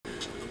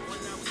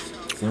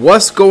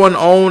What's going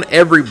on,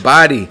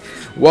 everybody?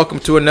 Welcome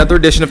to another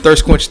edition of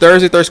Thirst Quench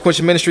Thursday, Thirst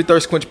Quench Ministry,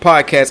 Thirst Quench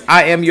Podcast.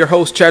 I am your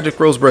host, Chadwick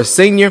Roseborough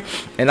Sr.,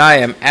 and I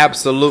am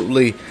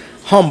absolutely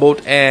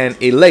humbled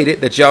and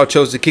elated that y'all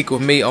chose to kick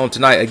with me on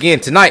tonight. Again,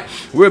 tonight,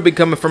 we'll be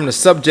coming from the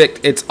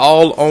subject, It's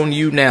All On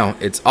You Now.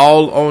 It's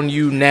all on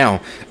you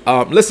now.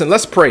 Listen,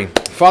 let's pray.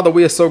 Father,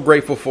 we are so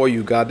grateful for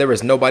you, God. There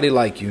is nobody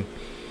like you.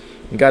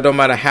 God, no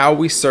matter how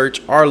we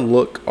search or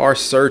look or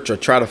search or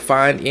try to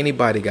find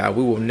anybody, God,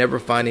 we will never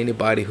find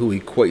anybody who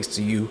equates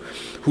to you,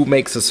 who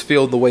makes us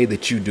feel the way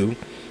that you do,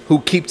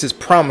 who keeps his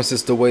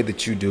promises the way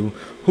that you do,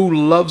 who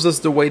loves us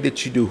the way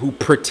that you do, who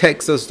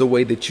protects us the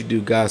way that you do,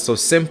 God. So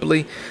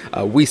simply,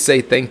 we say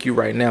thank you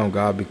right now,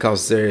 God,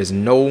 because there is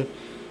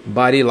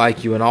nobody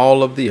like you in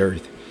all of the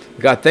earth.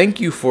 God, thank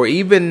you for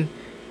even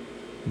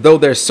though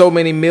there's so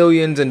many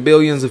millions and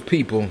billions of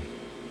people,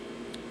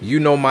 you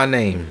know my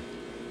name.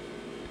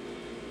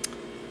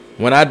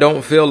 When I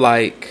don't feel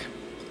like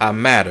I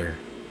matter,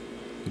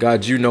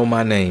 God, you know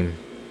my name.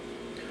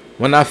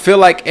 When I feel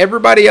like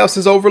everybody else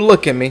is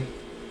overlooking me,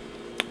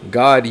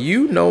 God,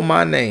 you know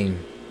my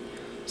name.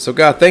 So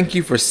God, thank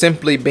you for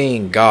simply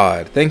being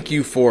God. Thank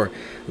you for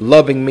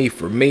loving me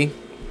for me.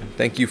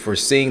 Thank you for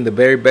seeing the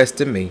very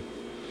best in me.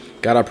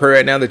 God, I pray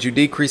right now that you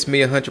decrease me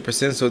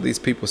 100% so these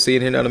people see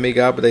and hear none of me,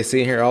 God, but they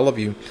see and hear all of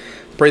you.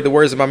 Pray the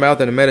words of my mouth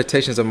and the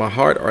meditations of my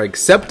heart are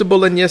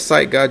acceptable in your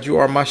sight, God. You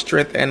are my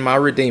strength and my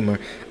redeemer.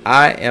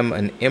 I am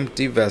an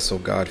empty vessel,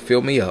 God.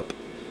 Fill me up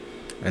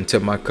until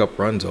my cup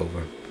runs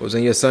over. It was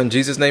in your son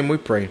Jesus' name we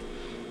pray.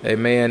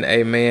 Amen,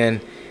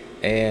 amen,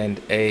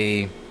 and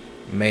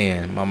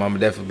amen. My mama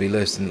definitely be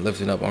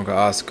lifting up Uncle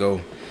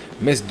Osco.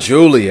 Miss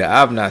Julia.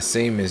 I've not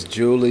seen Miss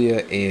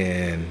Julia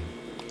in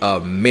a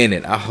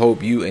minute. I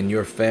hope you and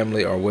your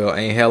family are well.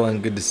 Aunt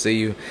Helen, good to see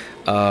you.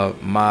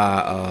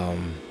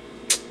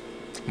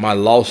 My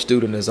law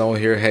student is on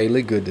here.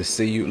 Haley, good to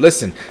see you.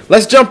 Listen,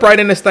 let's jump right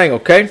in this thing,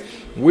 okay?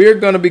 We're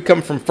going to be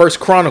coming from First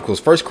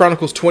Chronicles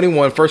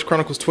 21.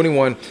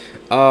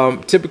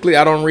 Typically,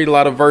 I don't read a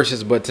lot of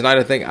verses, but tonight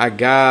I think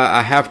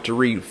I have to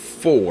read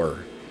 4,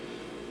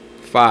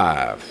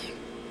 5.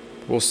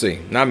 We'll see.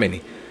 Not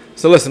many.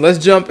 So listen, let's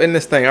jump in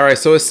this thing. All right,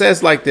 so it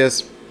says like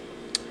this.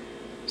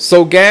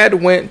 So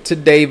Gad went to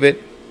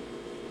David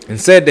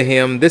and said to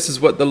him, "This is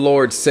what the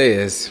Lord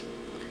says.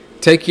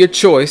 Take your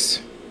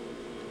choice.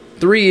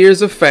 3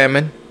 years of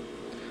famine,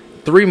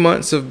 3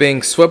 months of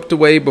being swept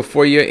away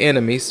before your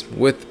enemies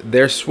with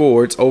their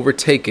swords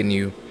overtaking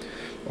you,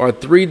 or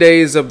 3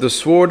 days of the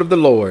sword of the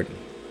Lord,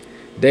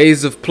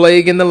 days of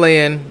plague in the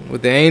land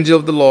with the angel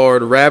of the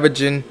Lord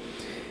ravaging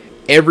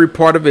every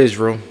part of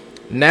Israel.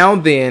 Now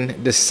then,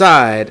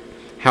 decide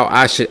how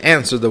I should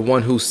answer the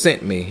one who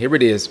sent me." Here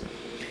it is.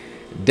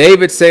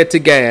 David said to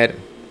Gad,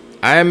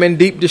 "I am in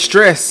deep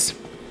distress.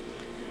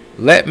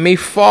 Let me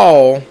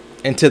fall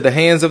into the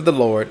hands of the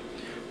Lord,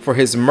 for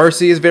his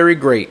mercy is very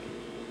great.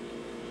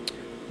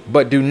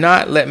 But do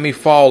not let me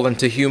fall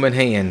into human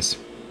hands."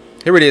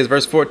 Here it is,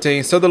 verse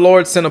 14. So the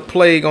Lord sent a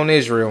plague on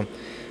Israel,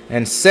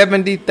 and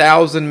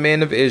 70,000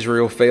 men of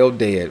Israel fell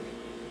dead.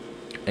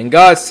 And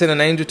God sent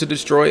an angel to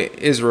destroy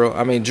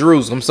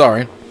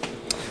Jerusalem.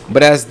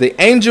 But as the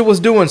angel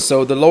was doing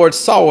so, the Lord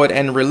saw it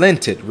and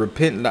relented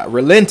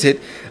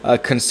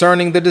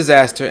concerning the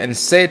disaster, and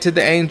said to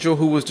the angel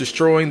who was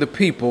destroying the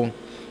people,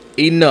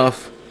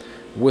 "Enough.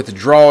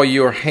 Withdraw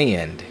your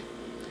hand."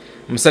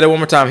 I'm going to say that one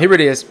more time. Here it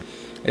is.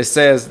 It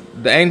says,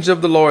 the angel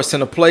of the Lord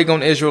sent a plague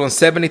on Israel, and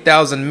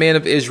 70,000 men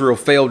of Israel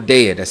fell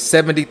dead. That's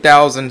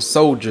 70,000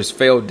 soldiers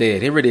fell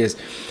dead. Here it is.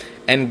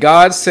 And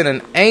God sent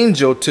an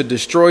angel to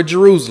destroy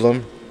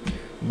Jerusalem.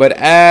 But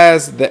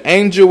as the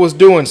angel was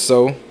doing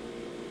so,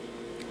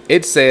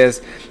 it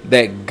says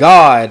that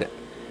God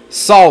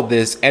saw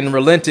this and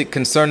relented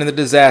concerning the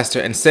disaster,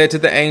 and said to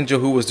the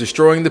angel who was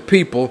destroying the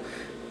people,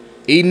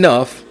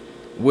 "Enough.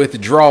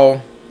 Withdraw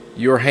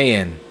your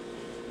hand."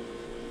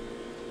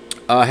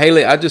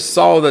 Haley, I just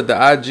saw that the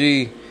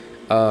IG,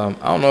 I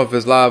don't know if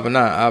it's live or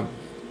not.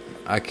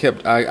 I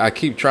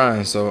keep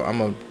trying, so I'm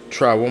gonna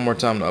try one more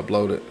time to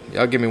upload it.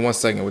 Y'all give me 1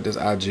 second with this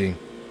IG.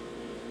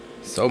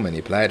 So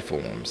many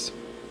platforms.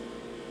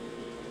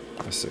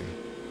 Let's see.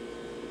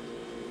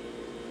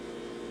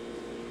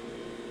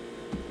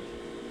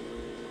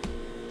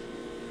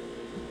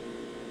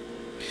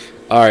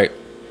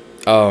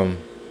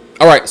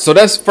 All right, so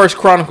that's First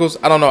Chronicles.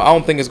 I don't know. I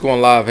don't think it's going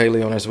live,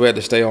 Haley, on this. We had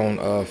to stay on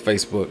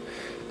Facebook.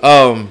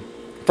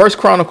 First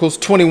Chronicles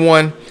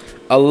 21,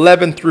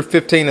 11 through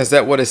 15. Is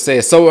that what it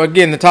says? So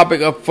again, the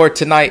topic up for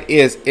tonight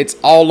is It's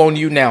All On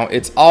You Now.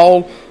 It's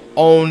all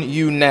on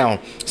you now.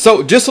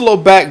 So just a little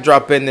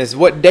backdrop in this.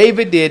 What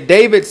David did,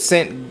 David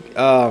sent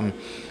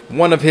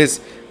one of his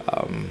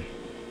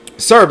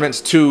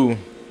servants to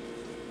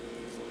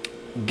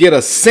get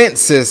a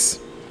census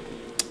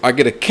or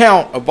get a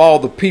count of all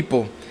the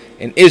people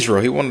in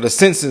Israel. He wanted a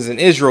census in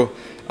Israel.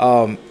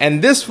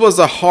 And this was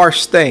a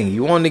harsh thing.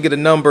 You wanted to get a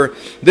number.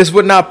 This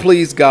would not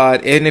please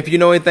God. And if you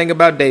know anything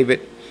about David,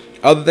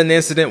 other than the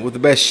incident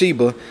with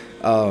Bathsheba,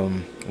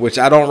 which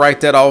I don't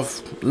write that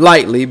off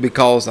lightly,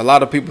 because a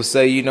lot of people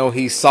say,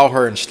 he saw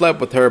her and slept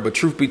with her. But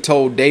truth be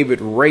told,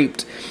 David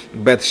raped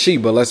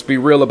Bathsheba. Let's be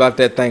real about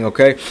that thing,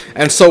 okay?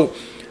 And so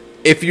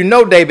if you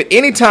know David,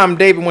 anytime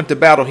David went to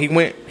battle,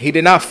 he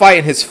did not fight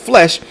in his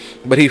flesh,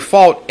 but he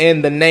fought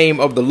in the name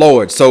of the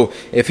Lord. So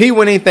if he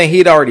went anything,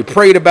 he'd already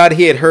prayed about it.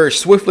 He had heard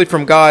swiftly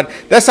from God.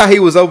 That's how he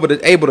was able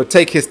to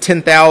take his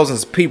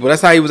 10,000 people.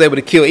 That's how he was able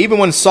to kill. Even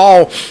when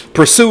Saul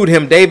pursued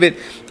him, David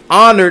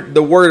honored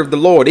the word of the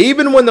Lord.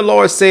 Even when the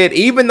Lord said,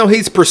 even though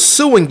he's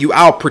pursuing you,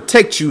 I'll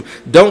protect you.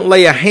 Don't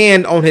lay a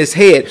hand on his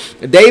head.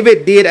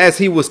 David did as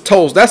he was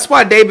told. That's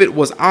why David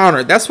was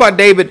honored. That's why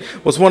David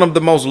was one of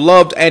the most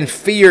loved and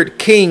feared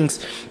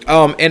kings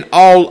in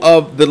all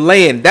of the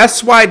land.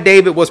 That's why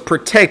David was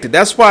protected.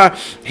 That's why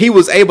he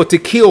was able to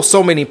kill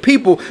so many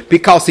people,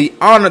 because he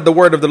honored the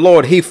word of the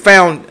Lord. He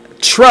found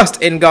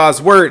trust in God's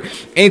word.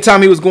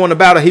 Anytime he was going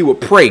about it, he would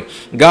pray.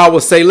 God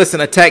would say, listen,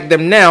 attack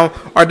them now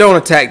or don't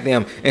attack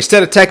them.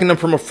 Instead of attacking them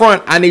from a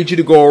front, I need you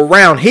to go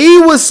around.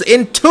 He was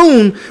in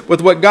tune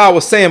with what God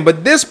was saying.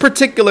 But this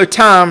particular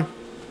time,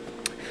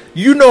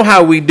 you know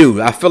how we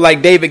do. I feel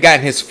like David got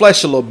in his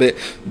flesh a little bit.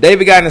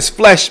 David got in his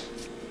flesh,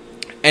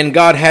 and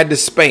God had to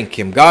spank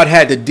him. God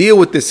had to deal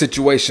with this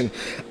situation.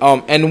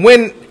 And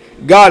when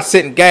God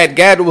sent Gad,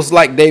 Gad was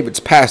like David's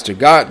pastor.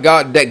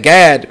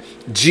 Gad,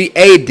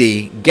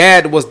 G-A-D,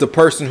 Gad was the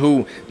person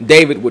who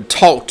David would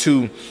talk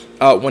to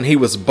when he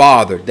was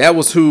bothered. That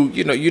was who,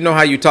 you know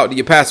how you talk to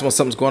your pastor when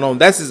something's going on.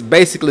 That's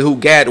basically who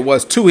Gad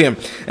was to him.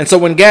 And so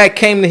when Gad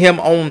came to him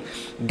on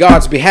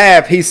God's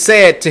behalf, he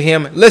said to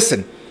him,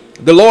 listen,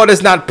 the Lord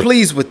is not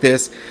pleased with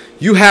this.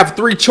 You have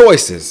three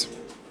choices.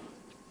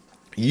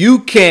 You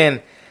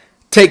can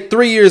take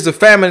 3 years of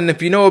famine. And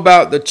if you know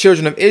about the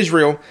children of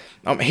Israel,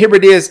 here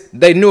it is.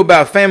 They knew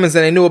about famines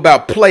and they knew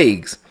about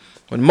plagues.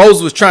 When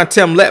Moses was trying to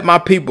tell him, let my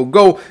people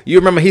go, you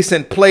remember he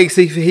sent plagues.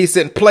 He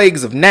sent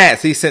plagues of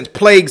gnats. He sent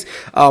plagues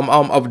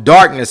of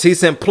darkness. He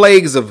sent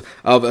plagues of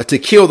to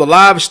kill the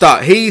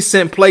livestock. He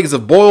sent plagues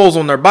of boils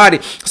on their body.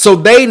 So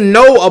they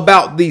know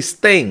about these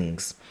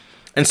things.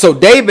 And so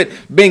David,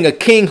 being a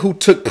king who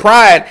took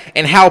pride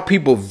in how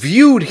people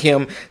viewed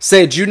him,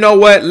 said, you know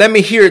what? Let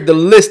me hear the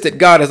list that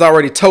God has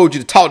already told you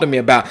to talk to me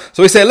about.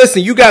 So he said,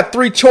 listen, you got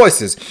three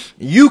choices.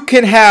 You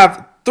can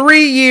have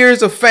 3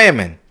 years of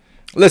famine.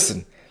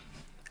 Listen.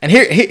 And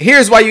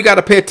here's why you got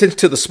to pay attention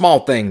to the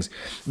small things,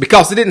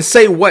 because it didn't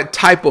say what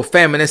type of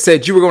famine. It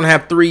said you were going to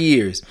have 3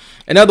 years.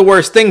 In other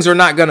words, things are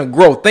not going to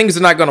grow. Things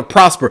are not going to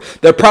prosper.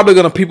 There are probably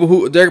going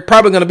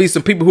to be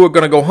some people who are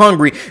going to go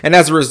hungry. And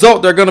as a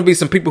result, there are going to be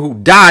some people who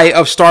die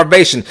of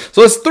starvation.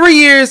 So it's 3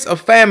 years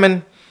of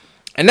famine.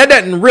 And that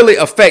doesn't really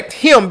affect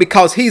him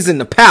because he's in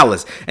the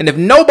palace. And if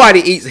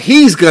nobody eats,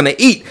 he's going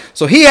to eat.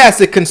 So he has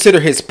to consider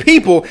his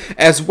people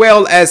as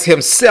well as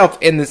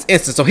himself in this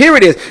instance. So here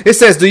it is. It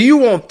says, do you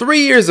want 3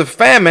 years of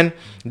famine?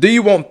 Do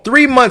you want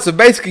 3 months of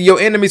basically your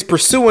enemies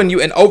pursuing you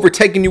and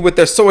overtaking you with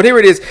their sword? Here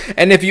it is.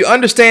 And if you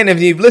understand,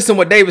 if you've listened to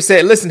what David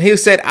said, listen, he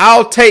said,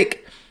 I'll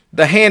take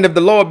the hand of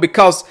the Lord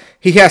because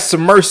he has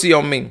some mercy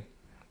on me.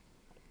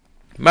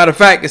 Matter of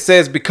fact, it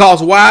says,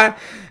 because why?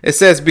 It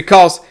says,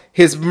 because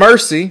his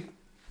mercy.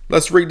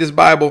 Let's read this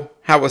Bible,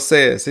 how it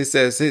says. It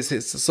says,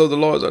 so the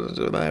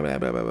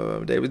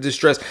Lord, David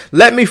distressed.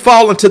 Let me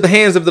fall into the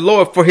hands of the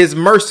Lord, for his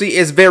mercy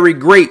is very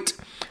great.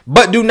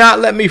 But do not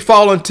let me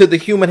fall into the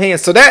human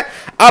hands. So that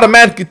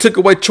automatically took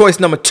away choice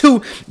number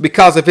 2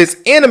 because of his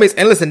enemies.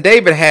 And listen,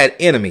 David had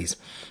enemies.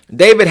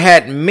 David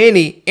had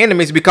many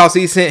enemies because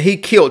he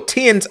killed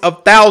tens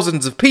of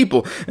thousands of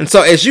people. And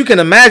so as you can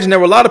imagine, there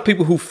were a lot of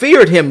people who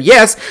feared him,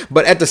 yes,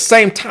 but at the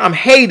same time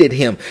hated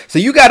him. So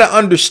you got to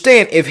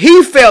understand, if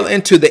he fell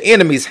into the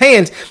enemy's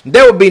hands,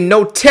 there would be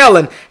no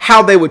telling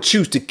how they would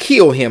choose to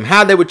kill him,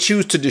 how they would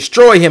choose to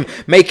destroy him,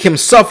 make him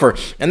suffer.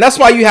 And that's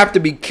why you have to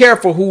be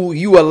careful who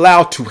you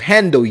allow to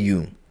handle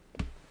you.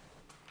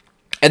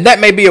 And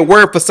that may be a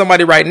word for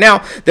somebody right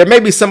now. There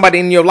may be somebody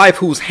in your life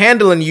who's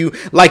handling you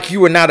like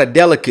you are not a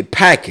delicate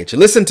package.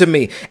 Listen to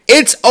me.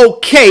 It's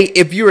okay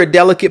if you're a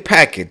delicate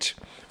package.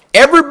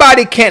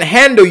 Everybody can't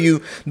handle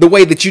you the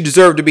way that you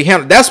deserve to be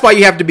handled. That's why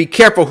you have to be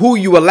careful who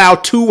you allow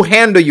to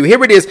handle you.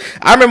 Here it is.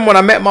 I remember when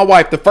I met my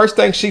wife, the first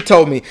thing she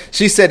told me,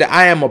 she said that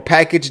I am a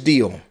package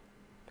deal.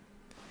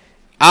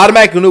 I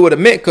automatically knew what it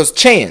meant because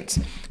Chance.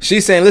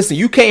 She's saying, listen,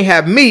 you can't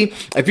have me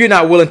if you're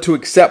not willing to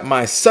accept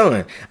my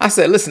son. I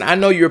said, listen, I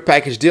know you're a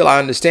package deal. I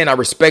understand. I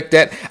respect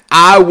that.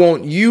 I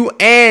want you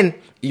and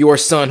your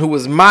son, who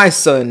is my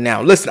son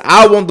now. Listen,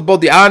 I want the both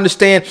of you. I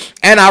understand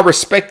and I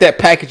respect that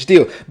package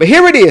deal. But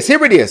here it is.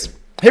 Here it is.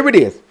 Here it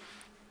is.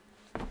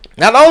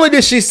 Not only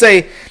did she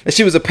say that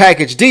she was a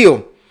package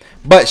deal,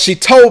 but she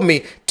told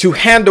me to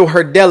handle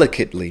her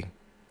delicately.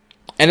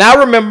 And I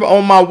remember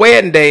on my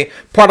wedding day,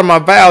 part of my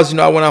vows,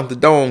 I went off the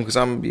dome because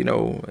I'm,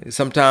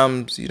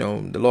 sometimes,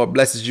 the Lord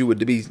blesses you with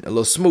to be a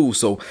little smooth.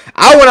 So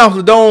I went off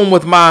the dome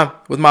with my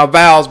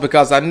vows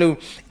because I knew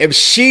if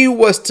she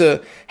was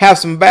to have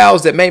some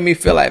vows that made me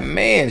feel like,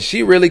 man,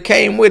 she really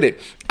came with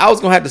it, I was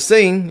going to have to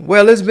sing,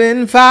 well, it's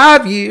been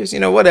 5 years,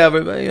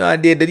 whatever. But, I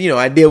did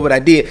what I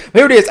did. But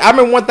here it is. I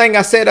remember one thing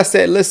I said,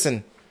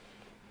 listen,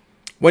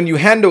 when you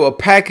handle a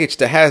package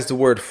that has the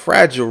word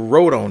fragile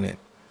wrote on it,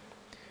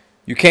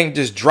 you can't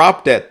just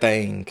drop that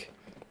thing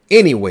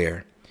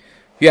anywhere.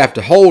 You have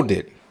to hold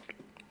it.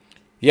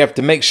 You have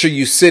to make sure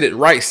you sit it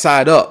right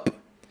side up.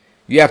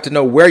 You have to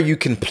know where you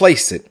can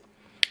place it.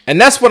 And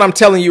that's what I'm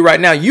telling you right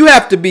now. You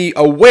have to be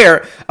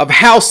aware of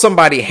how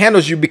somebody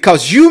handles you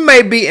because you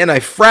may be in a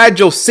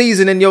fragile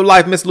season in your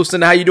life. Miss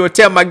Lucinda, how you doing?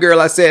 Tell my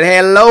girl I said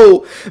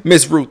hello,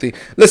 Miss Ruthie.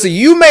 Listen,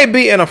 you may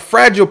be in a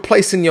fragile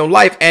place in your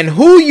life, and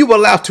who you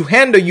allow to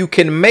handle you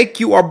can make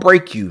you or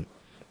break you.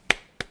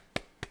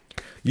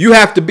 You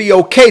have to be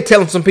okay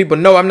telling some people,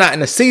 no, I'm not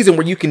in a season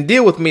where you can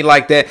deal with me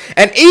like that.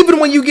 And even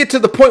when you get to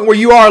the point where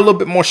you are a little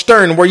bit more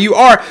stern, where you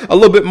are a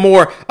little bit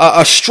more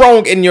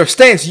strong in your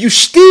stance, you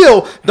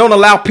still don't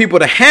allow people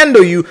to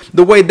handle you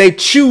the way they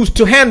choose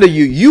to handle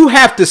you. You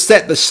have to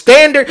set the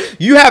standard.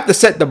 You have to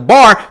set the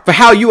bar for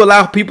how you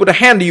allow people to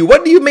handle you.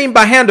 What do you mean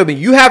by handle me?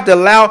 You have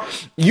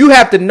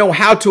to know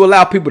how to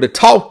allow people to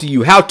talk to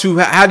you, how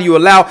do you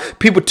allow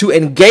people to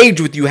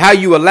engage with you, how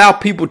you allow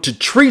people to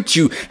treat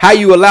you, how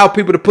you allow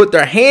people to put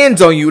their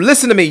hands on you.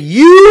 Listen to me.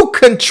 You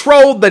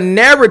control the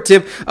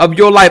narrative of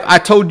your life. I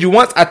told you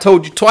once, I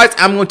told you twice,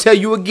 I'm going to tell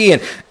you again.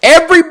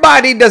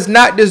 Everybody does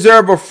not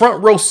deserve a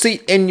front row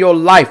seat in your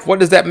life. What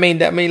does that mean?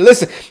 That means,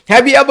 listen,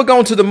 have you ever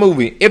gone to the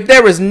movie? If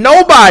there is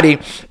nobody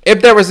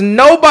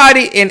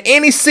in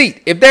any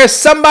seat, if there's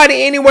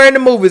somebody anywhere in the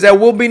movies, there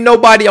will be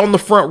nobody on the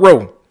front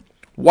row.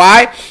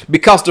 Why?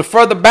 Because the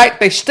further back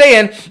they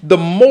stand, the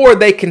more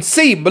they can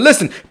see. But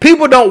listen,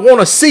 people don't want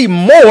to see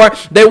more.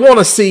 They want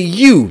to see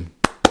you.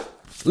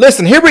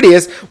 Listen, here it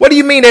is. What do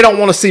you mean they don't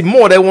want to see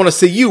more? They want to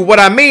see you. What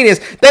I mean is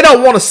they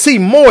don't want to see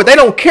more. They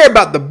don't care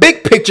about the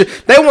big picture.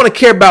 They want to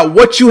care about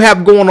what you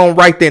have going on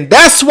right then.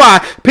 That's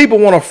why people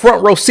want a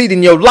front row seat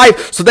in your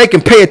life so they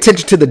can pay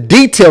attention to the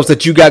details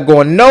that you got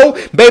going. No,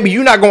 baby,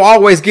 you're not going to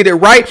always get it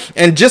right.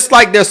 And just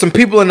like there's some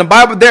people in the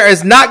Bible, there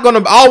is not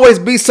going to always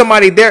be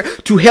somebody there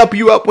to help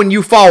you up when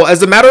you fall.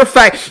 As a matter of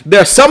fact, there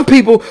are some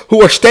people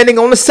who are standing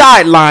on the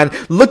sideline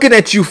looking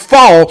at you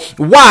fall.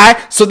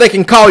 Why? So they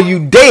can call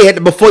you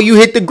dead before you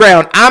hit the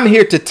ground. I'm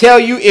here to tell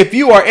you, if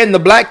you are in the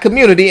black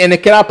community, and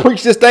can I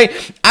preach this thing?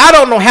 I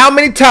don't know how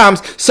many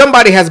times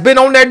somebody has been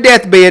on their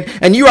deathbed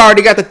and you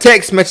already got the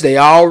text message, they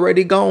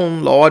already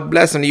gone, Lord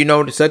bless them,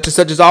 such and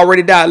such has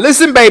already died.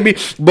 Listen, baby,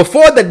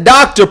 before the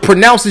doctor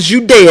pronounces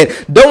you dead,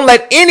 don't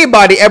let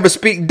anybody ever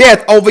speak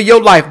death over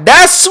your life.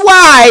 That's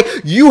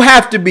why you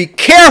have to be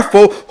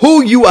careful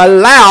who you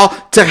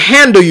allow to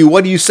handle you.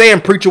 What are you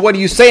saying, preacher? What are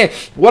you saying?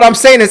 What I'm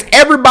saying is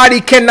everybody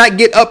cannot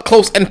get up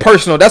close and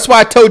personal. That's why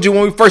I told you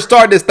when we first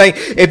started this thing,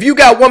 if you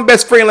got one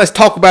best friend, let's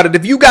talk about it.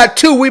 If you got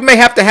two, we may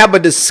have to have a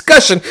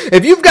discussion.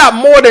 If you've got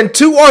more than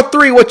 2 or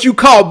 3 what you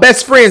call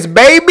best friends,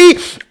 baby,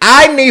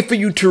 I need for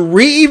you to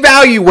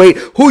reevaluate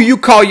who you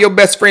call your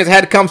best friends. I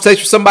had a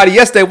conversation with somebody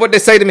yesterday. What they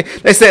say to me,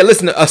 they said,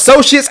 listen,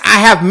 associates, I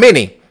have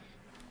many.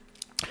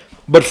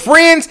 But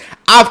friends,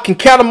 I can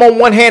count them on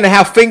one hand and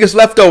have fingers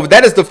left over.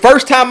 That is the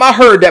first time I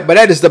heard that, but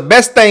that is the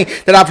best thing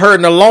that I've heard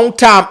in a long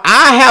time.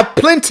 I have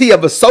plenty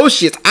of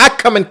associates. I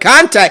come in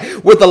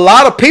contact with a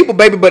lot of people,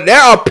 baby, but there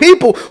are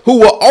people who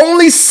will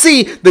only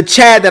see the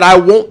Chad that I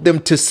want them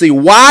to see.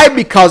 Why?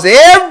 Because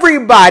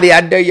everybody,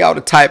 I dare y'all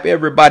to type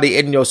everybody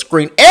in your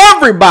screen,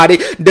 everybody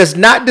does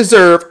not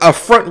deserve a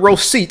front row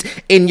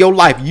seat in your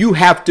life. You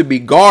have to be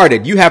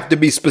guarded. You have to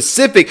be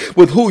specific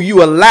with who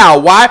you allow.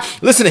 Why?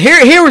 Listen,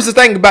 here is the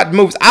thing about the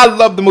movies. I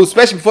love the movies,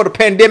 especially before the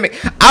pandemic.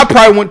 I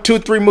probably went 2 or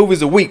 3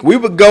 movies a week. We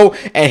would go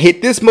and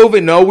hit this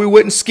movie. No, we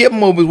wouldn't skip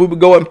movies. We would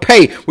go and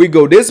pay. We'd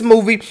go this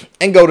movie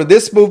and go to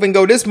this movie and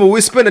go this movie.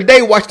 We'd spend a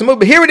day watching the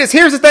movie. Here it is.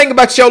 Here's the thing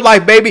about your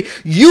life, baby.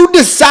 You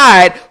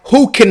decide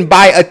who can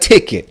buy a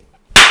ticket.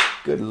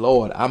 Good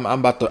Lord, I'm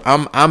about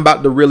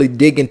to really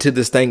dig into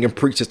this thing and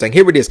preach this thing.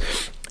 Here it is.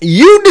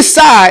 You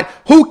decide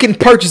who can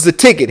purchase a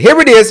ticket. Here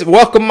it is.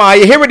 Welcome,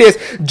 Maya. Here it is.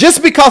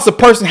 Just because a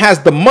person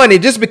has the money,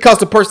 just because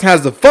the person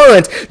has the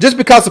funds, just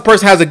because the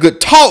person has a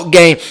good talk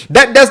game,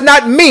 that does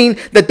not mean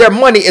that their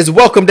money is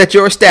welcomed at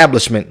your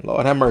establishment.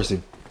 Lord have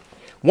mercy.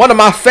 One of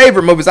my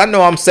favorite movies, I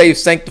know I'm saved,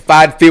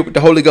 sanctified, filled with the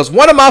Holy Ghost.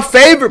 One of my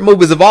favorite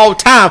movies of all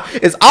time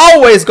is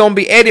always going to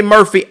be Eddie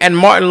Murphy and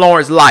Martin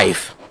Lawrence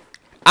Life.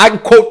 I can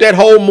quote that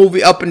whole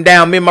movie up and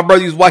down. Me and my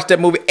brother used to watch that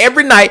movie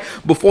every night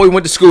before we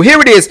went to school.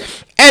 Here it is.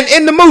 And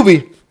in the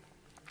movie,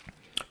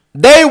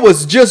 they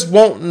was just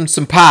wanting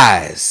some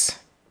pies.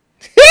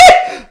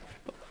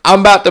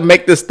 I'm about to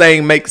make this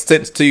thing make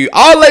sense to you.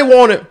 All they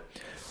wanted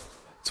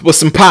was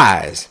some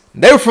pies.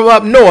 They were from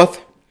up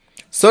north,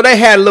 so they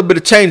had a little bit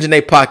of change in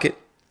their pocket.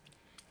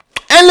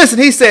 And listen,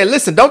 he said,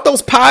 listen, don't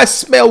those pies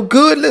smell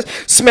good?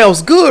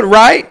 Smells good,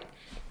 right?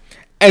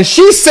 And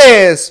she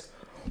says,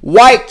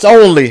 whites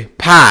only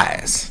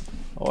pies.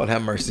 Lord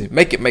have mercy.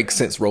 Make it make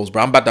sense,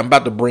 Roseboro. I'm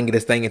about to bring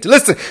this thing into.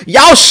 Listen,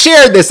 y'all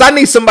share this. I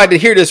need somebody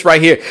to hear this right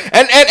here.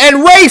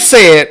 And Ray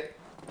said,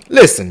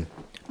 listen,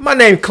 my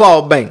name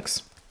Claude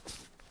Banks.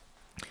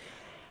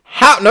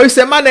 He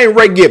said, my name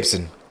Ray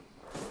Gibson.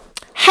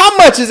 How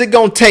much is it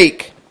going to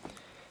take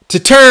to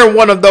turn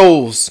one of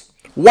those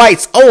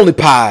whites only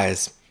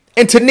pies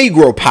into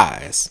Negro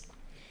pies?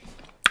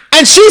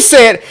 And she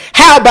said,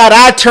 how about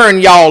I turn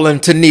y'all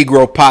into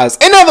Negro pies?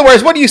 In other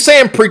words, what are you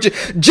saying, preacher?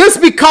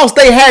 Just because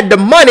they had the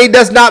money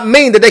does not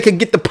mean that they could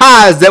get the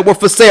pies that were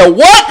for sale.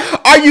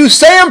 What are you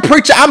saying,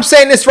 preacher? I'm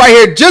saying this right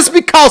here. Just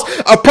because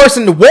a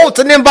person wants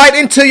an invite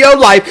into your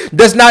life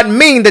does not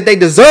mean that they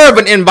deserve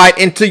an invite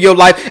into your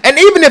life. And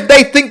even if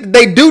they think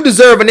they do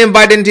deserve an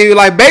invite into your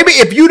life, baby,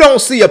 if you don't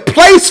see a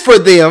place for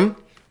them,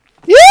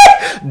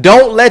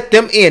 don't let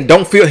them in.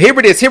 Don't feel, here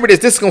it is.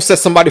 This is going to set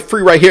somebody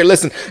free right here.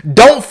 Listen,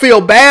 don't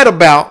feel bad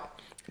about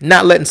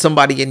not letting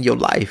somebody in your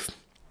life.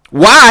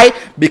 Why?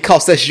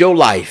 Because that's your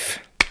life.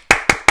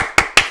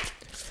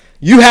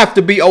 You have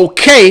to be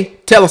okay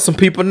telling some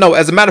people no.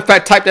 As a matter of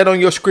fact, type that on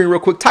your screen real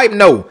quick. Type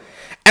no.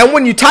 And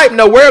when you type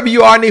no, wherever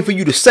you are, I need for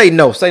you to say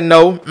no. Say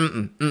no.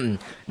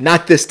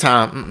 Not this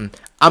time.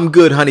 I'm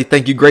good, honey.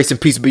 Thank you. Grace and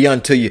peace be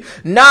unto you.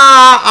 Nah,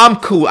 I'm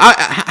cool.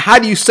 How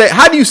do you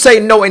say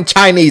no in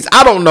Chinese?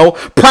 I don't know.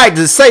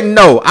 Practice. Say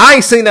no. I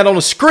ain't seen that on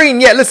the screen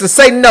yet. Listen,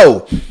 say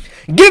no.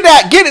 Get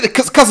it,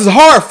 because it's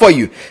hard for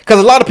you. Because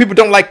a lot of people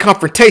don't like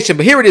confrontation.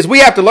 But here it is. We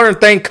have to learn a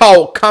thing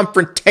called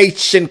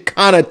confrontation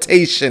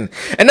connotation.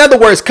 In other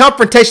words,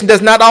 confrontation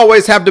does not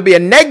always have to be a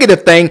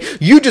negative thing.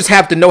 You just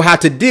have to know how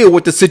to deal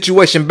with the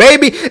situation,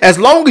 baby. As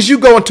long as you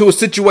go into a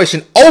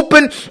situation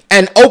open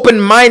and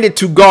open-minded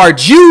to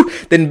guard you,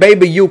 then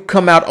baby, you'll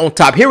come out on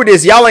top. Here it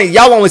is.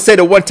 Y'all only said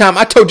it one time.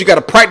 I told you got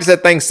to practice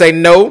that thing. Say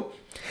no.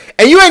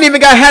 And you ain't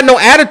even got to have no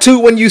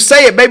attitude when you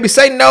say it, baby.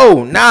 Say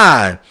no.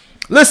 Nah.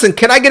 Listen,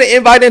 can I get an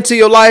invite into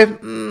your life?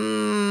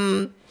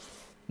 Nah,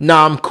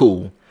 I'm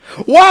cool.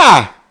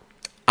 Why?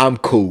 I'm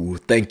cool.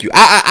 Thank you.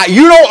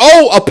 You don't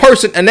owe a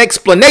person an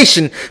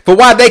explanation for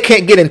why they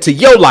can't get into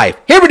your life.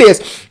 Here it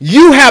is.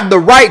 You have the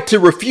right to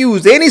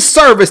refuse any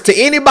service to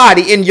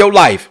anybody in your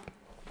life.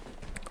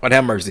 God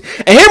have mercy.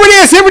 And here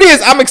it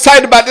is. I'm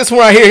excited about this one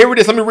right here. Here it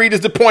is. Let me read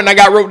this, the point I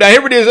got wrote down.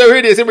 Here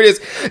it is.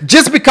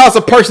 Just because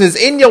a person is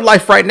in your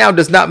life right now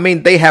does not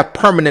mean they have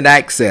permanent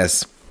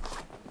access.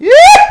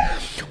 Yeah.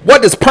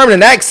 What does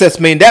permanent access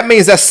mean? That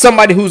means that's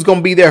somebody who's going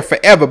to be there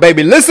forever,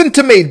 baby. Listen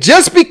to me.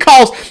 Just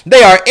because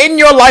they are in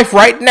your life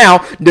right now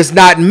does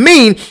not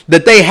mean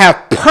that they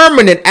have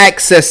permanent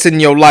access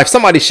in your life.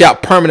 Somebody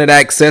shout permanent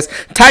access.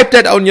 Type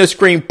that on your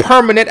screen,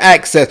 permanent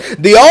access.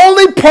 The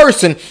only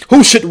person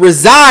who should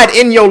reside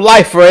in your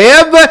life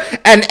forever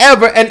and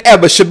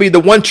ever should be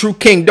the one true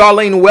king.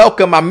 Darlene,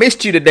 welcome. I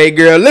missed you today,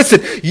 girl.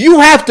 Listen, you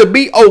have to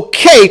be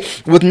okay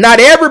with not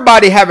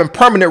everybody having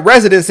permanent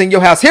residence in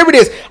your house. Here it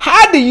is.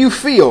 How do you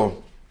feel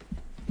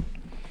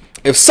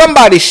if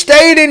somebody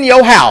stayed in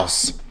your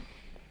house,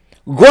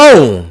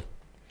 grown,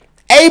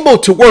 able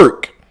to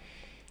work,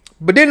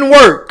 but didn't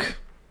work?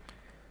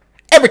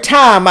 Every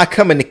time I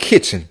come in the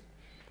kitchen,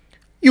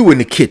 you in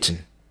the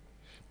kitchen,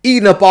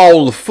 eating up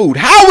all the food.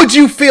 How would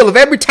you feel if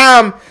every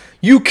time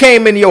you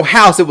came in your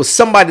house, it was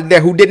somebody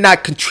there who did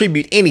not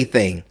contribute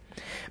anything?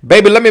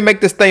 Baby, let me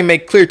make this thing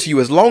make clear to you.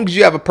 As long as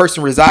you have a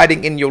person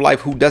residing in your life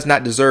who does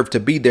not deserve to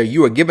be there,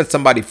 you are giving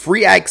somebody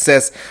free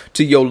access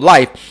to your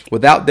life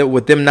with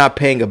them not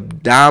paying a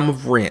dime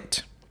of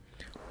rent.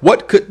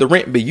 What could the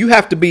rent be? You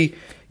have to be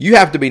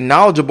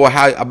knowledgeable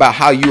about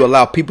how you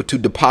allow people to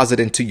deposit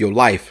into your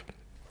life.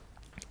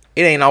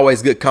 It ain't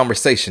always good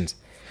conversations.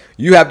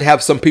 You have to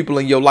have some people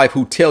in your life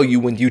who tell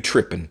you when you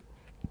tripping.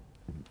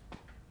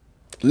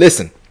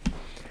 Listen,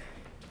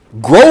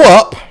 grow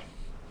up.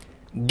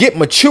 Get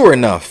mature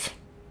enough.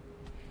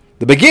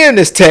 The beginning of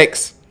this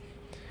text,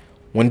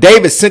 when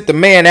David sent the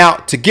man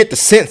out to get the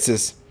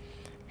census,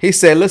 he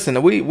said,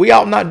 listen, we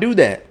ought not do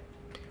that.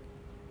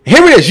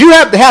 Here it is. You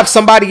have to have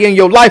somebody in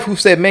your life who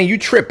said, man, you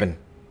tripping.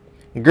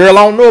 Girl,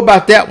 I don't know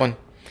about that one.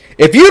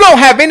 If you don't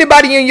have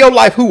anybody in your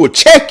life who will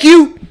check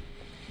you,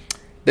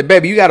 then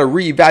baby, you got to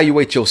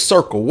reevaluate your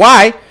circle.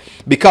 Why?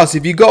 Because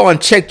if you go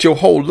unchecked your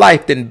whole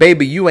life, then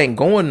baby, you ain't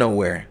going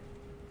nowhere.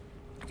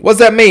 What's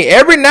that mean?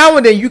 Every now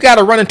and then you got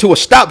to run into a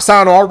stop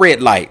sign or a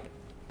red light.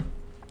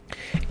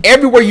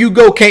 Everywhere you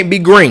go can't be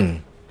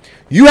green.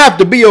 You have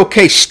to be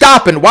okay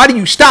stopping. Why do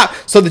you stop?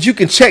 So that you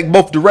can check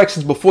both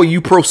directions before you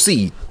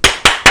proceed.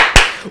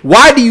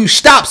 Why do you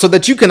stop? So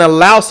that you can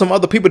allow some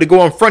other people to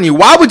go in front of you.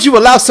 Why would you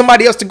allow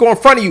somebody else to go in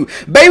front of you?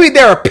 Baby,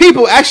 there are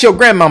people. Ask your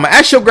grandmama.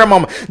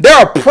 There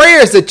are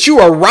prayers that you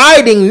are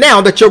writing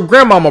now that your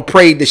grandmama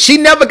prayed that she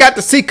never got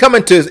to see come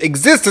into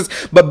existence.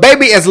 But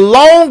baby, as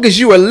long as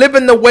you are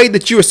living the way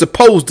that you are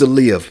supposed to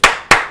live,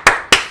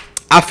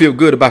 I feel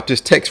good about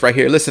this text right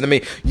here. Listen to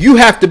me. You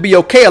have to be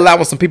okay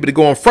allowing some people to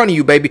go in front of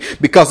you, baby,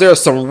 because there are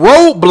some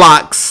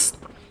roadblocks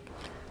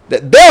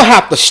that they'll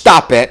have to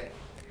stop at,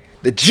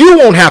 that you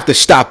won't have to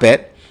stop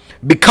at,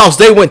 because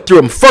they went through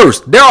them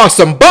first. There are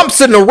some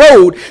bumps in the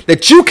road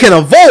that you can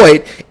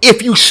avoid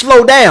if you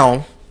slow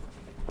down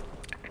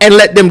and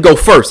let them go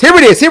first. Here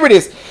it is. Here it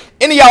is.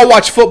 Any of y'all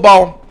watch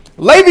football?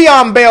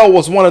 Le'Veon Bell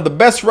was one of the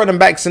best running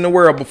backs in the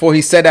world before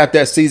he sat out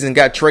that season,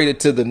 got traded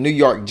to the New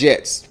York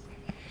Jets.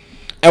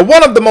 And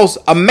one of the most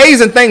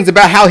amazing things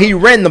about how he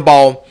ran the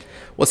ball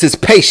was his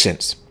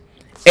patience.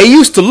 It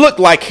used to look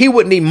like he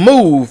wouldn't even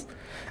move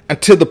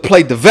until the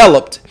play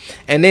developed,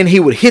 and then he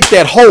would hit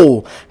that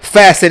hole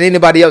faster than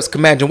anybody else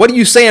can imagine. What are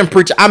you saying,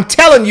 preacher? I'm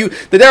telling you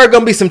that there are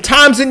going to be some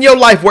times in your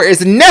life where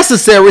it's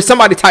necessary,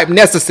 somebody type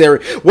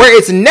necessary, where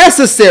it's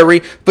necessary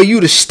for you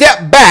to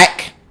step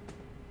back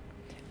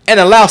and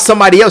allow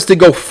somebody else to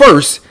go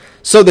first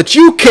so that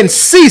you can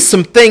see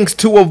some things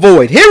to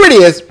avoid. Here it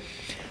is.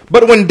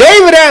 But when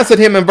David answered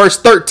him in verse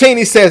 13,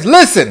 he says,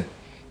 listen,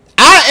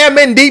 I am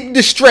in deep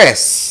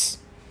distress,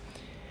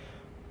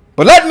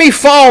 but let me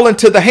fall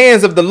into the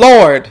hands of the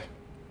Lord,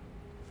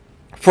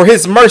 for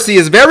his mercy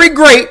is very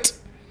great,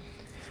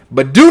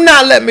 but do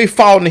not let me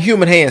fall into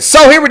human hands.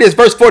 So here it is,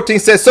 verse 14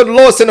 says, so the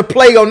Lord sent a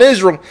plague on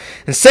Israel,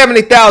 and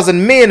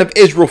 70,000 men of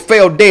Israel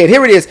fell dead.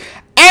 Here it is,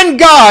 and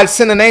God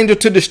sent an angel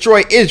to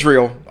destroy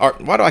Israel, or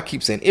why do I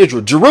keep saying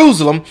Israel?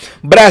 Jerusalem.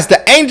 But as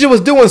the angel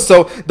was doing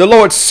so, the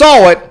Lord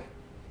saw it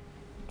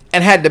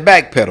and had to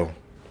backpedal.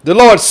 The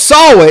Lord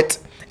saw it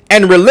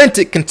and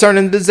relented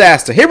concerning the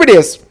disaster. Here it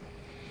is.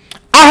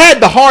 I had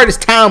the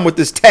hardest time with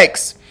this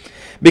text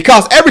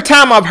because every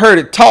time I've heard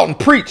it taught and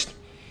preached,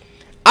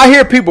 I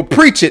hear people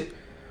preach it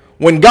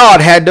when God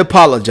had to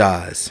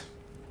apologize.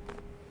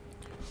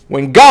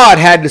 When God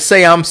had to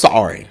say, I'm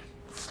sorry.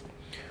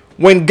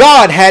 When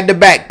God had to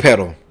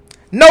backpedal.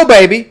 No,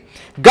 baby.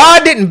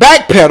 God didn't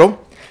backpedal.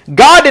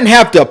 God didn't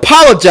have to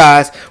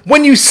apologize.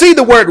 When you see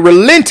the word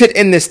relented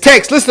in this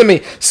text, listen to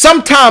me.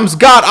 Sometimes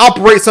God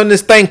operates on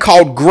this thing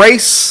called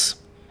grace.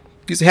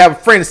 I used to have a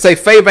friend say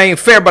favor ain't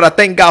fair, but I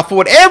thank God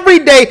for it. Every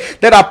day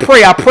that I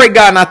pray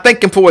God, and I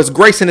thank him for his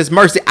grace and his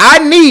mercy. I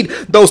need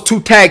those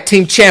 2 tag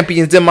team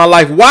champions in my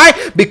life.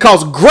 Why?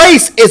 Because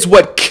grace is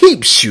what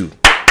keeps you.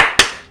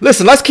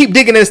 Listen, let's keep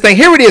digging in this thing.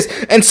 Here it is.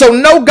 And so,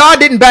 no,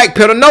 God didn't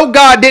backpedal. No,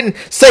 God didn't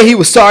say he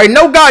was sorry.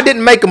 No, God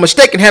didn't make a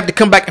mistake and have to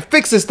come back and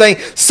fix this thing.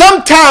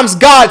 Sometimes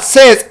God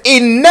says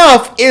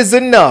enough is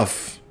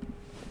enough.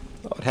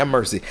 Lord have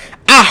mercy.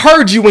 I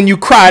heard you when you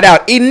cried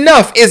out.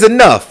 Enough is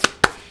enough.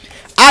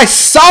 I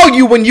saw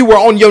you when you were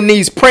on your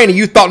knees praying and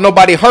you thought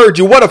nobody heard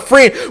you. What a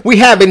friend we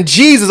have in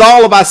Jesus,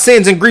 all of our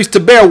sins and griefs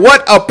to bear.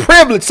 What a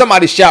privilege.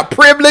 Somebody shout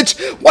privilege.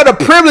 What a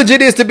privilege it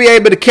is to be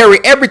able to carry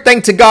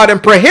everything to God in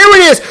prayer. Here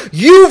it is.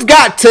 You've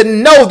got to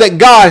know that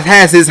God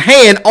has his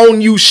hand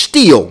on you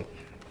still.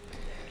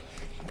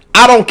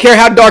 I don't care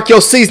how dark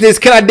your season is.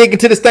 Can I dig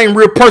into this thing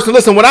real personal?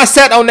 Listen, when I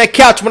sat on that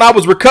couch when I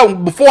was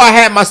recovering, before I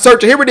had my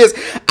surgery, here it is.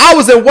 I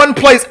was in one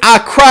place. I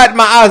cried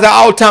my eyes out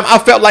all the time. I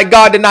felt like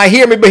God did not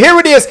hear me. But here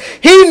it is.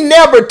 He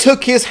never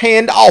took his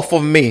hand off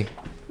of me.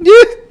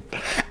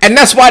 And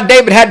that's why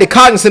David had the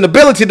cognizant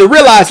ability to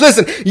realize,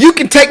 listen, you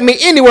can take me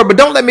anywhere, but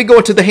don't let me go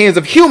into the hands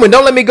of human.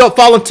 Don't let me go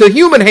fall into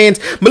human hands.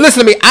 But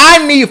listen to me.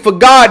 I need for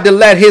God to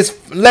let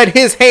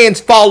his hands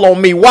fall on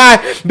me.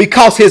 Why?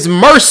 Because his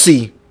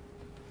mercy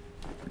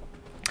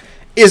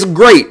is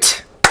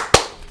great.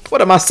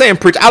 What am I saying,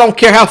 preacher? I don't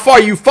care how far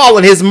you've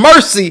fallen. His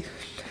mercy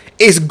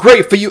is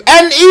great for you.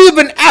 And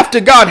even after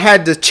God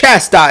had to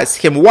chastise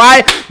him.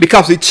 Why?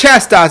 Because he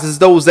chastises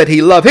those that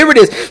he loves. Here it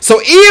is.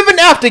 So even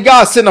after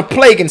God sent a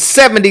plague and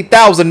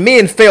 70,000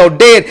 men fell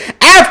dead,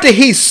 after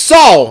he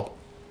saw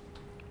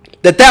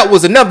that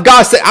was enough,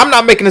 God said, I'm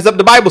not making this up.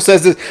 The Bible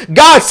says this.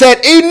 God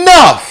said,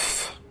 enough.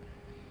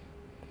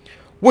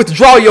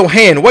 Withdraw your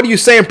hand. What are you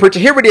saying, preacher?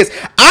 Here it is.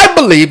 I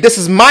believe this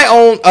is my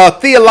own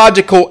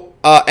theological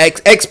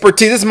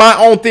expertise. This is my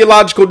own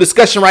theological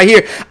discussion right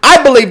here.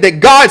 I believe that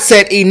God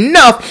said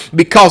enough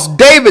because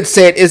David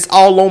said it's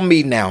all on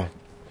me now.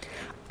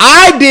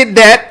 I did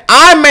that.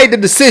 I made the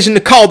decision to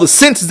call the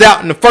senses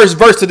out in the first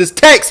verse of this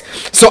text.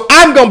 So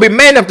I'm going to be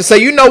man enough to say,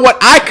 you know what?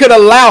 I could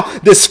allow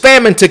this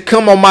famine to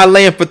come on my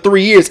land for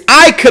 3 years.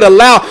 I could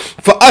allow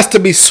for us to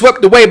be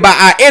swept away by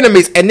our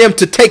enemies and them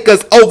to take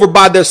us over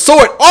by their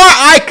sword. Or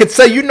I could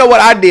say, you know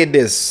what? I did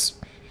this.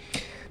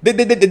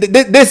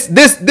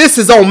 This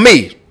is on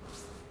me.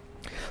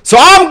 So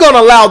I'm going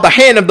to allow the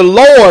hand of the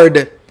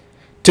Lord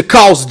to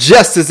cause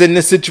justice in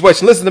this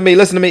situation. Listen to me.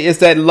 It's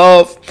that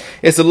love.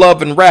 It's a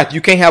love and wrath.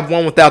 You can't have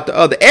one without the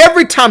other.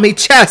 Every time he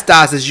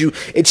chastises you,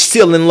 it's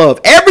still in love.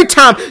 Every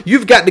time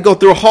you've got to go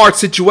through a hard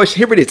situation,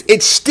 here it is.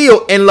 It's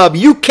still in love.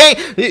 You can't.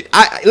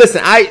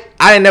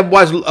 I never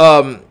watched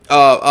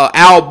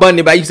Al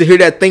Bundy, but I used to hear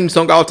that theme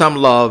song all the time.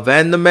 Love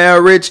and the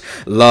marriage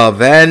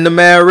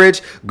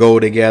go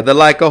together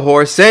like a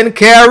horse and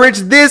carriage.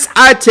 This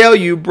I tell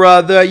you,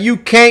 brother, you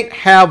can't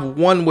have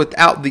one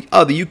without the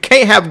other. You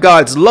can't have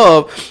God's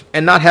love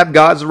and not have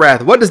God's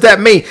wrath. What does that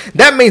mean?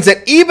 That means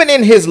that even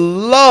in his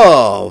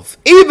love,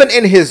 even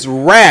in his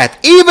wrath,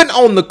 even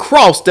on the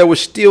cross, there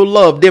was still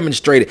love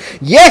demonstrated.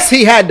 Yes,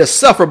 he had to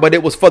suffer, but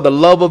it was for the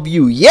love of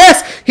you.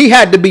 Yes, he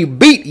had to be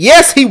beat.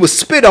 Yes, he was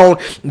spit on.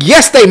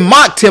 Yes, they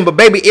mocked him. him, but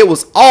baby, it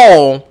was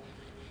all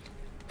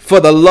for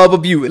the love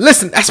of you.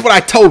 Listen, that's what I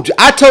told you.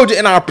 I told you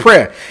in our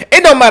prayer.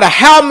 It don't matter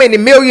how many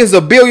millions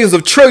of billions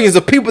of trillions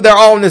of people there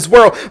are in this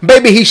world.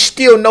 Baby, he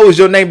still knows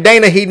your name.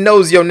 Dana, he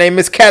knows your name.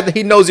 Miss Catherine,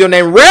 he knows your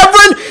name.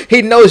 Reverend,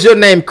 he knows your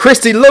name.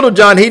 Christy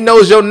Littlejohn, he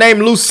knows your name.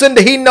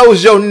 Lucinda, he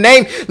knows your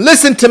name.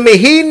 Listen to me.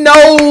 He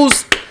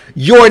knows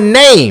your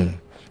name.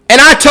 And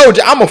I told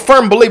you, I'm a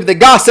firm believer that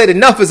God said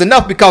enough is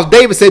enough, because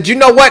David said, you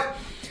know what?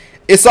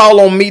 It's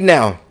all on me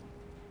now.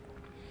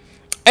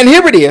 And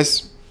here it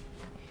is.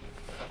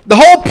 The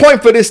whole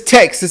point for this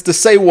text is to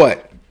say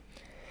what?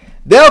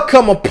 There'll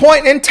come a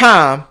point in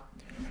time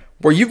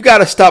where you've got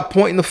to stop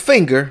pointing the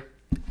finger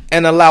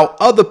and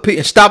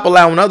stop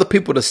allowing other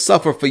people to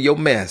suffer for your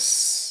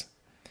mess.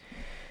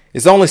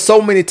 There's only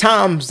so many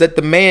times that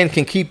the man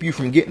can keep you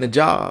from getting a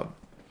job.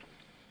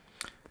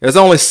 There's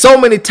only so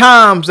many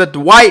times that the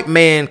white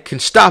man can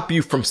stop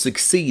you from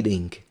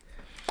succeeding.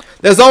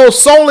 There's only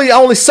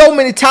so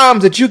many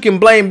times that you can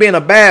blame being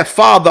a bad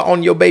father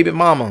on your baby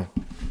mama.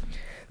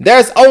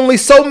 There's only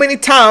so many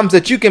times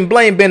that you can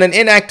blame being an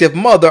inactive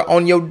mother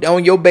on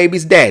your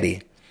baby's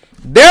daddy.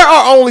 There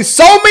are only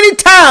so many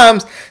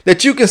times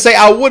that you can say,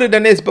 I would have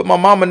done this, but my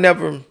mama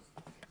never.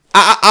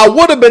 I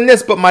would have been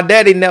this, but my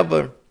daddy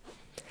never.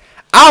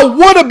 I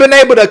would have been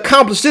able to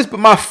accomplish this, but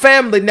my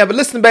family never.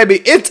 Listen,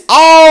 baby, it's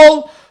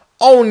all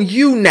on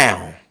you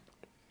now.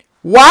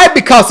 Why?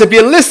 Because if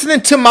you're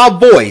listening to my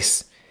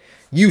voice,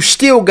 you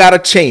still got a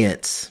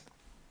chance.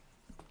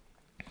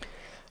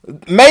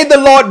 May the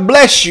Lord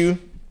bless you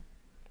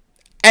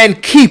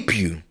and keep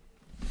you.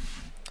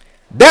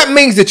 That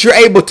means that you're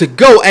able to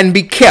go and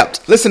be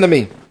kept. Listen to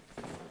me.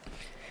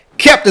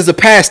 Kept is a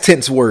past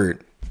tense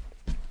word.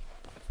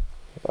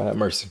 God have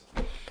mercy.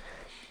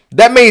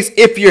 That means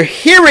if you're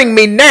hearing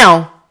me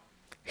now,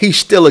 he's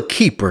still a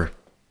keeper.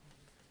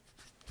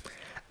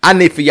 I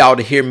need for y'all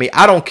to hear me.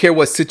 I don't care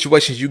what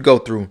situations you go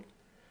through.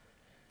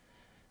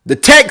 The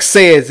text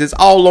says it's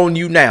all on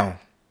you now.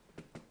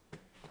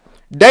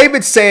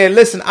 David said,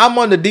 listen, I'm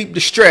under deep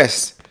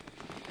distress.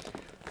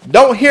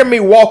 Don't hear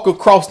me walk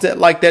across that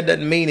like that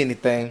doesn't mean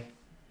anything.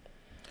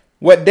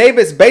 What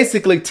David's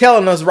basically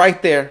telling us right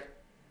there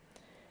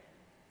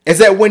is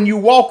that when you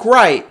walk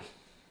right,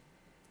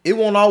 it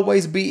won't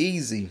always be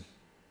easy.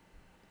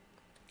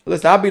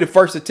 Listen, I'll be the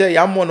first to tell you.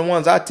 I'm one of the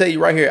ones I tell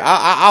you right here.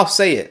 I'll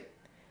say it.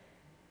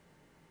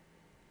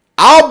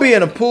 I'll be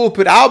in a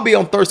pulpit. I'll be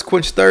on Thirst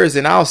Quench Thursday,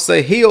 and I'll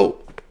say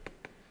he'll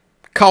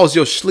cause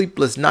your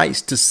sleepless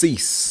nights to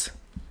cease.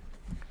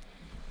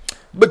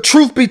 But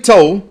truth be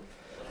told,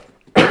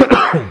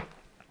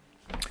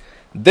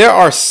 there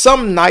are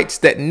some nights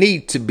that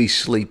need to be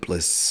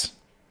sleepless.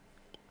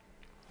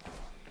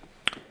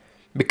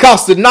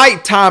 Because the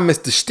nighttime is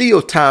the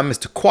still time, is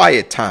the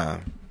quiet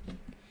time.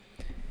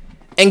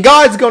 And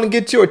God's going to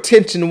get your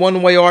attention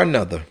one way or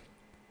another.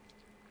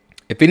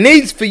 If he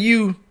needs for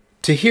you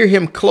to hear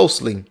him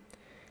closely,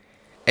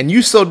 and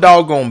you so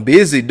doggone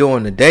busy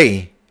during the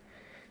day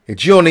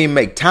that you don't even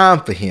make time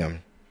for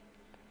him,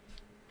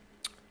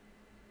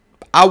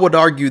 I would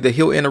argue that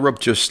he'll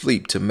interrupt your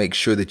sleep to make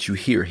sure that you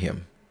hear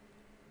him.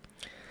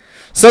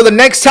 So the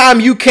next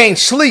time you can't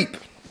sleep,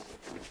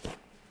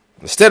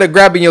 instead of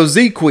grabbing your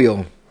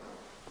ZzzQuil,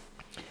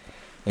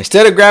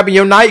 instead of grabbing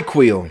your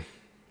NyQuil,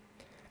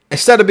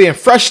 instead of being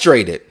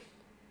frustrated,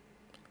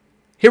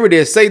 here it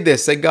is. Say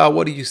this. Say, God,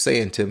 what are you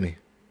saying to me?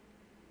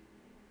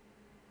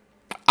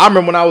 I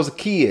remember when I was a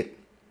kid,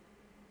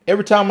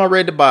 every time I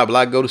read the Bible,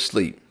 I'd go to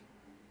sleep.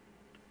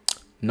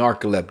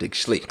 Narcoleptic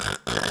sleep.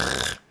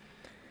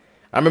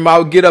 I remember I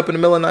would get up in the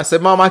middle of the night and say,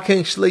 Mom, I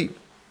can't sleep.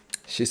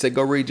 She said,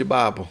 go read your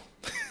Bible.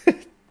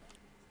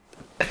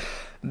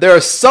 There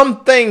are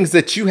some things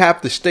that you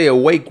have to stay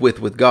awake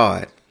with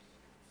God.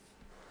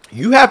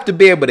 You have to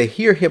be able to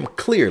hear him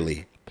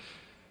clearly.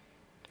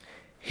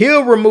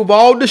 He'll remove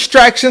all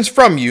distractions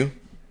from you.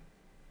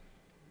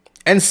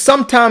 And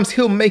sometimes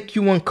he'll make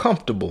you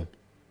uncomfortable.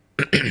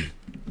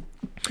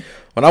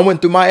 When I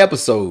went through my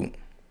episode,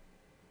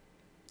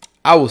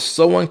 I was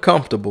so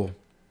uncomfortable,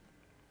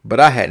 but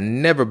I had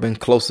never been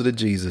closer to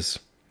Jesus.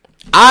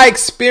 I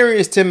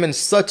experienced him in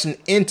such an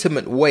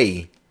intimate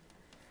way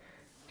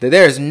that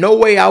there is no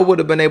way I would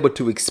have been able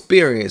to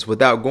experience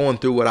without going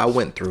through what I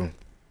went through.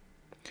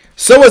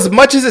 So as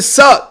much as it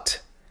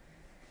sucked,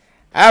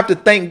 I have to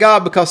thank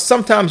God, because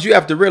sometimes you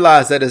have to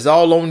realize that it's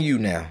all on you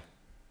now.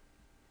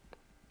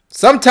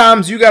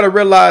 Sometimes you got to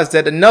realize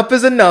that enough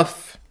is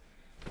enough.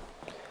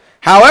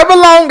 However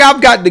long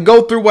I've got to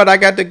go through what I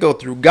got to go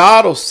through,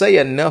 God will say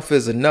enough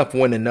is enough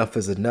when enough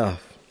is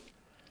enough.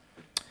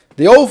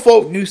 The old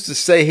folk used to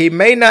say he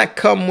may not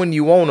come when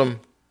you want him,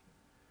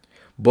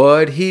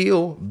 but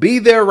he'll be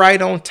there right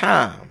on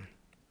time.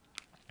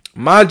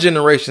 My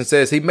generation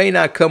says he may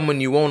not come when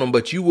you want him,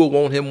 but you will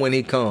want him when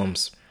he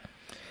comes.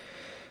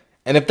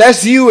 And if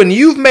that's you and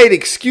you've made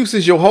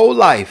excuses your whole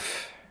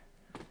life,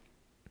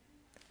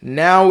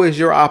 now is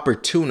your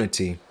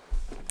opportunity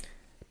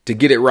to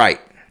get it right.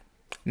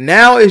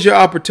 Now is your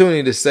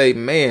opportunity to say,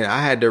 man,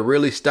 I had to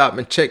really stop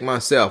and check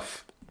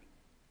myself.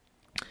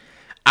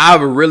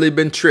 I've really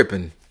been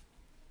tripping.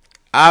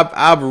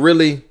 I've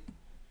really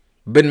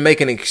been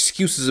making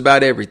excuses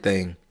about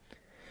everything.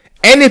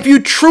 And if you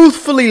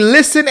truthfully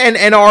listen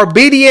and are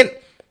obedient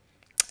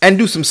and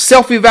do some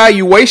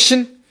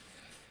self-evaluation,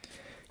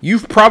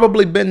 you've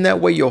probably been that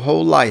way your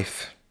whole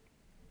life.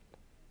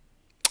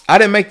 I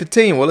didn't make the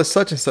team. Well, it's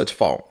such and such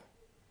fault.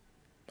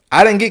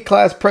 I didn't get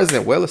class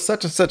president. Well, it's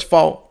such and such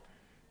fault.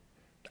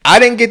 I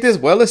didn't get this.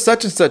 Well, it's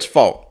such and such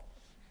fault.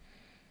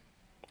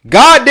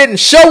 God didn't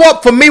show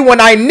up for me when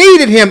I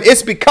needed him.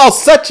 It's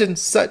because such and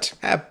such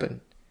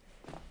happened.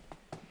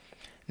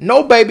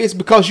 No, baby, it's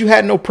because you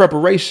had no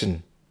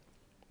preparation.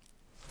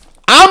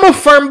 I'm a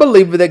firm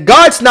believer that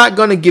God's not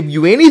going to give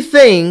you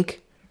anything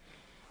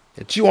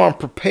that you aren't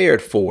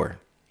prepared for.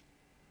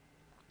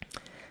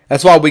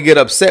 That's why we get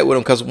upset with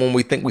him, because when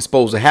we think we're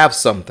supposed to have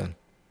something.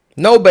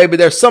 No, baby,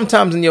 there's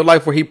sometimes in your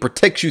life where he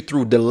protects you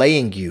through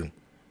delaying you.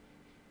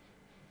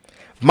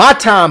 My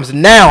time's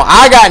now.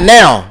 I got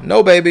now.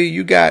 No, baby,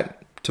 you got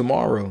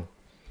tomorrow.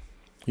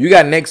 You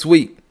got next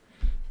week.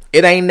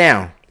 It ain't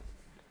now.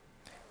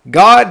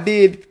 God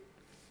did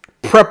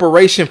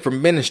preparation for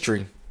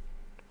ministry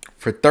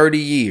for 30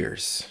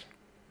 years.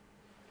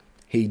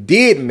 He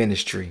did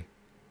ministry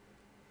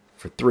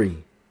for 3.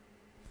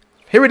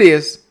 Here it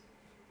is.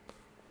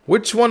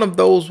 Which one of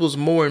those was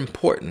more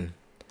important?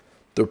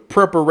 The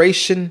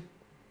preparation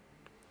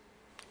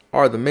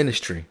or the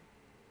ministry?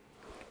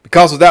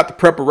 Because without the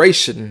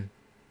preparation,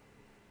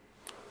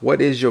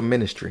 what is your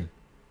ministry?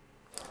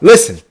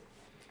 Listen,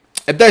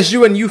 if that's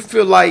you and you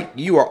feel like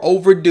you are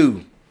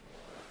overdue,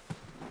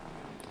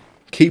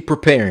 keep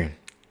preparing.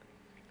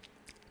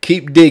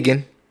 Keep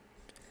digging.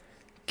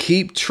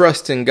 Keep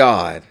trusting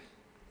God.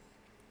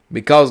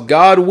 Because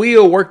God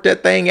will work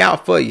that thing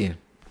out for you.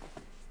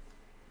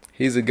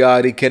 He's a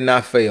God, he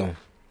cannot fail.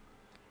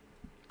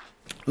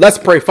 Let's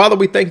pray. Father,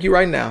 we thank you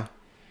right now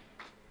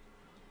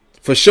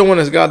for showing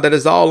us, God, that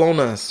it's all on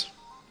us.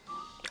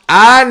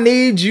 I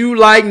need you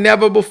like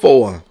never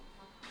before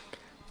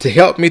to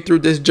help me through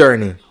this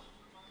journey.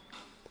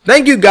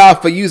 Thank you,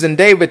 God, for using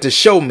David to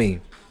show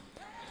me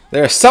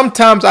there are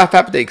sometimes I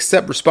have to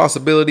accept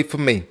responsibility for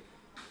me.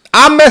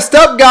 I messed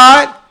up,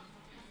 God,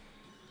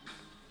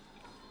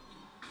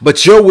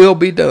 but your will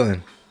be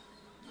done.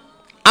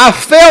 I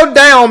fell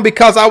down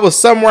because I was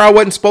somewhere I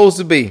wasn't supposed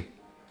to be.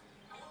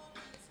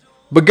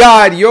 But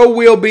God, your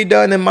will be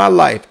done in my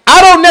life.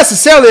 I don't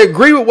necessarily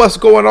agree with what's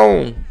going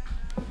on.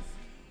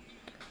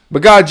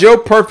 But God, your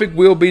perfect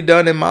will be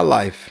done in my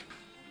life.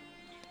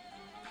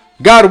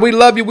 God, we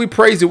love you. We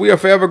praise you. We are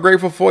forever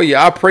grateful for you.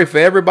 I pray for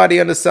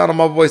everybody under the sound of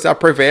my voice. I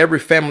pray for every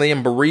family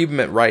in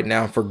bereavement right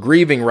now, for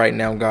grieving right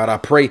now, God. I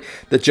pray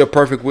that your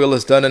perfect will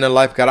is done in their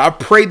life, God. I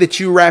pray that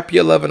you wrap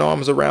your loving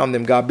arms around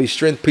them, God. Be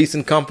strength, peace,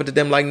 and comfort to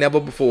them like never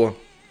before.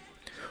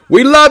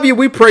 We love you.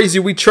 We praise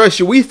you. We trust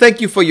you. We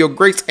thank you for your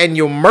grace and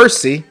your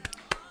mercy.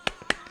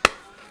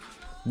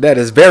 That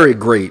is very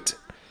great.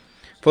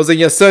 For in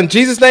your son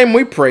Jesus' name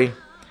we pray.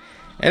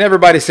 And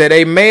everybody said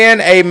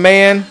amen,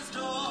 amen,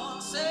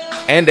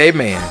 and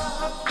amen.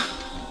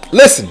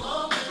 Listen.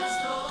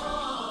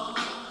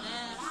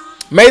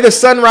 May the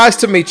sun rise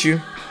to meet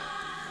you.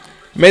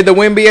 May the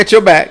wind be at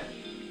your back.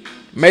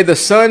 May the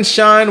sun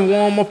shine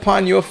warm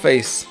upon your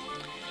face.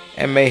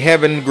 And may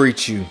heaven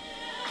greet you.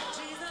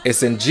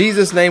 It's in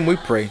Jesus' name we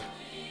pray.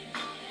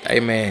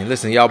 Amen.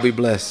 Listen, y'all be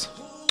blessed.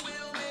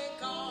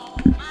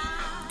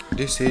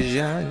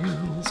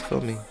 Decisions for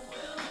me.